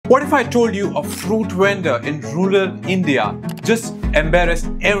What if I told you a fruit vendor in rural India just embarrassed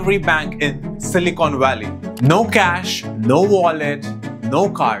every bank in Silicon Valley? No cash, no wallet, no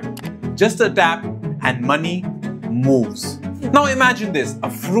card, just a tap and money moves. Now imagine this, a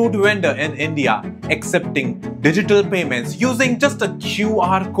fruit vendor in India accepting digital payments using just a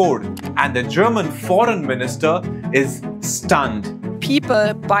QR code, and the German foreign minister is stunned.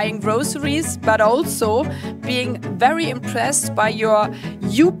 People buying groceries, but also being very impressed by your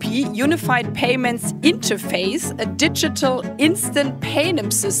UP, Unified Payments Interface, a digital instant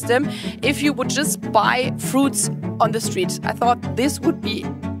payment system if you would just buy fruits on the street. I thought this would be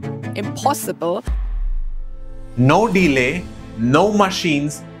impossible. No delay, no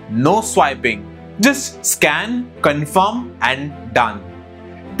machines, no swiping. Just scan, confirm and done.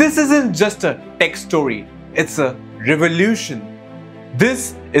 This isn't just a tech story, it's a revolution.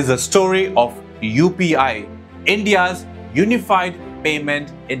 This is a story of UPI, India's Unified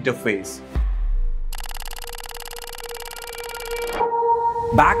Payment Interface.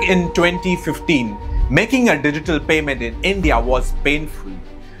 Back in 2015, making a digital payment in India was painful.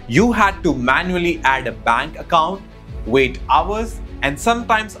 You had to manually add a bank account, wait hours and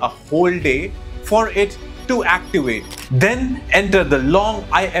sometimes a whole day for it to activate. Then enter the long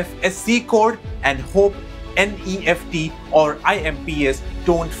IFSC code and hope NEFT or IMPS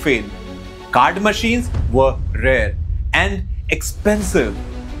don't fail. Card machines were rare and expensive.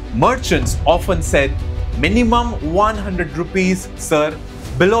 Merchants often said, minimum 100 rupees, sir.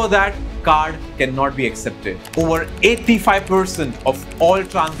 Below that, card cannot be accepted. Over 85% of all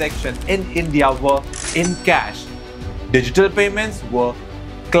transactions in India were in cash. Digital payments were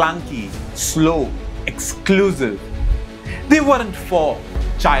clunky, slow, exclusive. They weren't for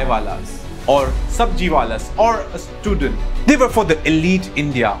chaiwalas or sabjiwalas or a student. They were for the elite.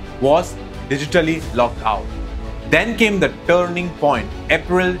 India was digitally locked out. Then came the turning point,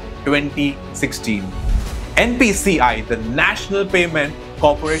 April 2016. NPCI, the National Payment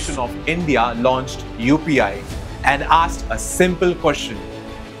Corporation of India, launched UPI and asked a simple question.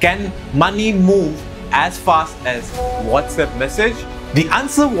 Can money move as fast as WhatsApp message? The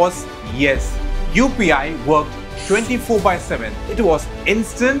answer was yes. UPI worked 24/7. It was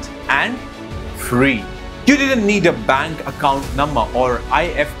instant and free. You didn't need a bank account number or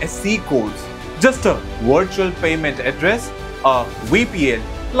IFSC codes. Just a virtual payment address, a VPN,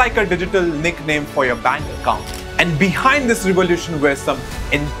 like a digital nickname for your bank account. And behind this revolution were some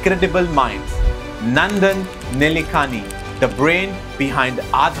incredible minds. Nandan Nilekani, the brain behind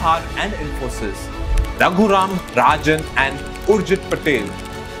Aadhaar and Infosys. Raghuram Rajan and Urjit Patel,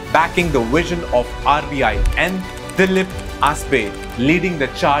 backing the vision of RBI, and Dilip Asbe, leading the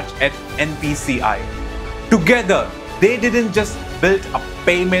charge at NPCI. Together, they didn't just build a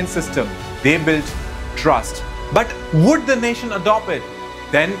payment system, they built trust. But would the nation adopt it?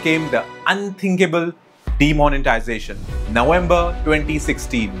 Then came the unthinkable demonetization. November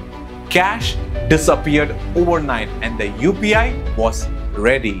 2016. Cash disappeared overnight and the UPI was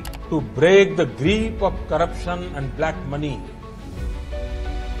ready. To break the grip of corruption and black money,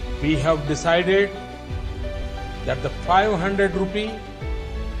 we have decided that the 500 rupee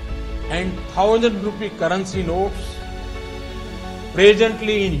and 1000 rupee currency notes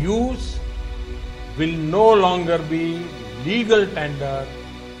presently in use will no longer be legal tender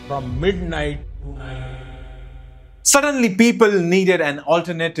from midnight to night. Suddenly people needed an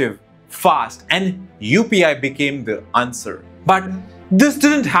alternative fast and UPI became the answer. But this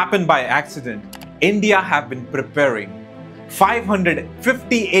didn't happen by accident. India have been preparing.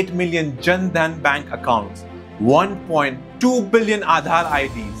 558 million Jan Dhan bank accounts, 1.2 billion Aadhaar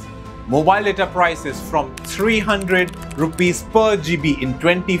IDs, mobile data prices from 300 rupees per GB in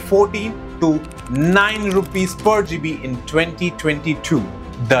 2014 to 9 rupees per GB in 2022.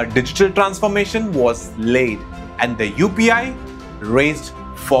 The digital transformation was laid and the UPI raced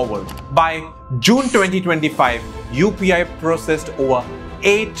forward. By June 2025, UPI processed over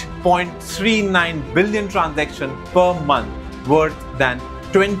 8.39 billion transactions per month, worth than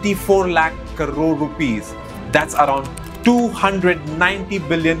 24 lakh crore rupees. That's around 290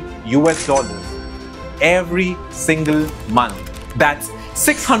 billion US dollars every single month. That's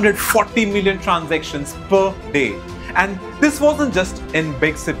 640 million transactions per day. And this wasn't just in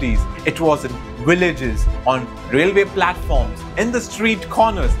big cities, it was in villages, on railway platforms, in the street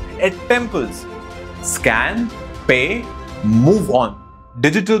corners, at temples. Scan, pay, move on.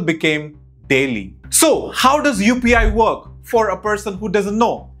 Digital became daily. So how does UPI work for a person who doesn't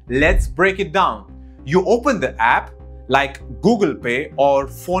know? Let's break it down. You open the app like Google Pay or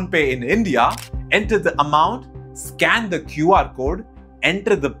Phone Pay in India, enter the amount, scan the QR code,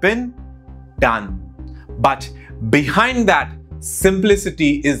 enter the PIN, done. But behind that,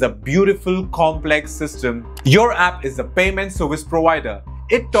 simplicity is a beautiful, complex system. Your app is a payment service provider.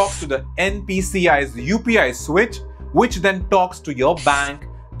 It talks to the NPCI's UPI switch, which then talks to your bank,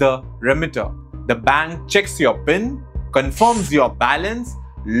 the remitter. The bank checks your PIN, confirms your balance,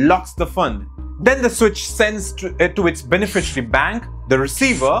 locks the fund. Then the switch sends it to its beneficiary bank, the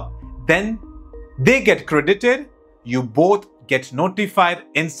receiver. Then they get credited. You both get notified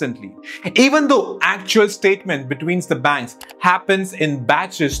instantly. Even though actual statement between the banks happens in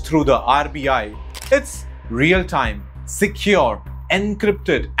batches through the RBI, it's real-time, secure,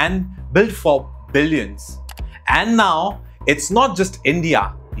 encrypted, and built for billions. And now, it's not just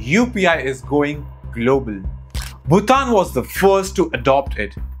India. UPI is going global. Bhutan was the first to adopt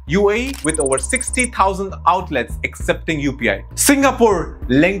it. UAE with over 60,000 outlets accepting UPI. Singapore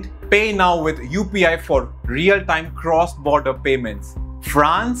linked Pay Now with UPI for real-time cross-border payments.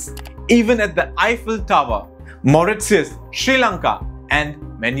 France, even at the Eiffel Tower. Mauritius, Sri Lanka, and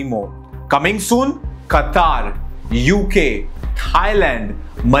many more. Coming soon, Qatar, UK, Thailand,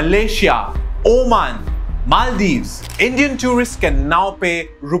 Malaysia, Oman, Maldives. Indian tourists can now pay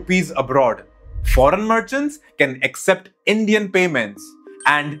rupees abroad. Foreign merchants can accept Indian payments.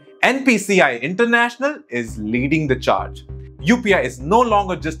 And NPCI International is leading the charge. UPI is no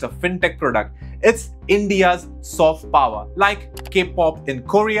longer just a fintech product. It's India's soft power, like K-pop in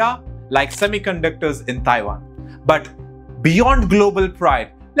Korea, like semiconductors in Taiwan. But beyond global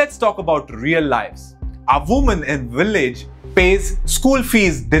pride, let's talk about real lives. A woman in village pays school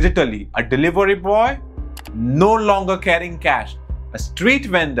fees digitally. A delivery boy no longer carrying cash. A street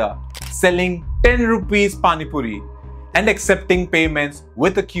vendor selling 10 rupees pani puri and accepting payments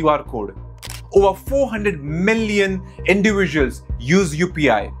with a QR code. Over 400 million individuals use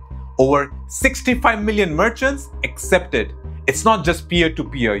UPI. Over 65 million merchants accept it. It's not just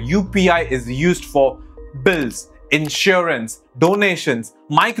peer-to-peer. UPI is used for bills, insurance, donations,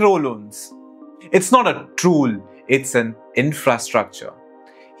 microloans. It's not a tool, it's an infrastructure.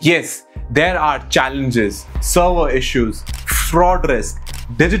 Yes, there are challenges, server issues, fraud risk,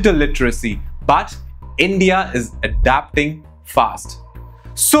 digital literacy, but India is adapting fast.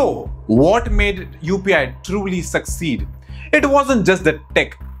 So, what made UPI truly succeed? It wasn't just the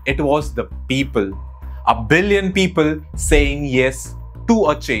tech, it was the people. 1 billion people saying yes to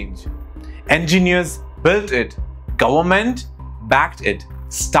a change. Engineers built it, government backed it,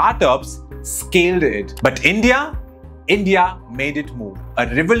 startups scaled it. But India made it move. A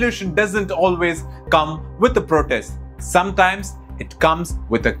revolution doesn't always come with a protest. Sometimes it comes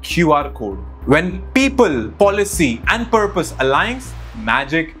with a QR code. When people, policy, and purpose aligns,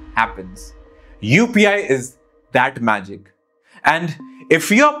 magic happens. UPI is that magic. And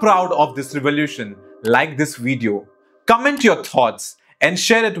if you're proud of this revolution, like this video, comment your thoughts and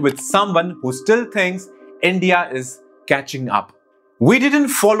share it with someone who still thinks India is catching up. We didn't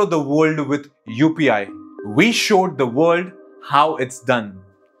follow the world with UPI. We showed the world how it's done.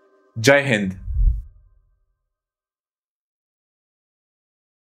 Jai Hind.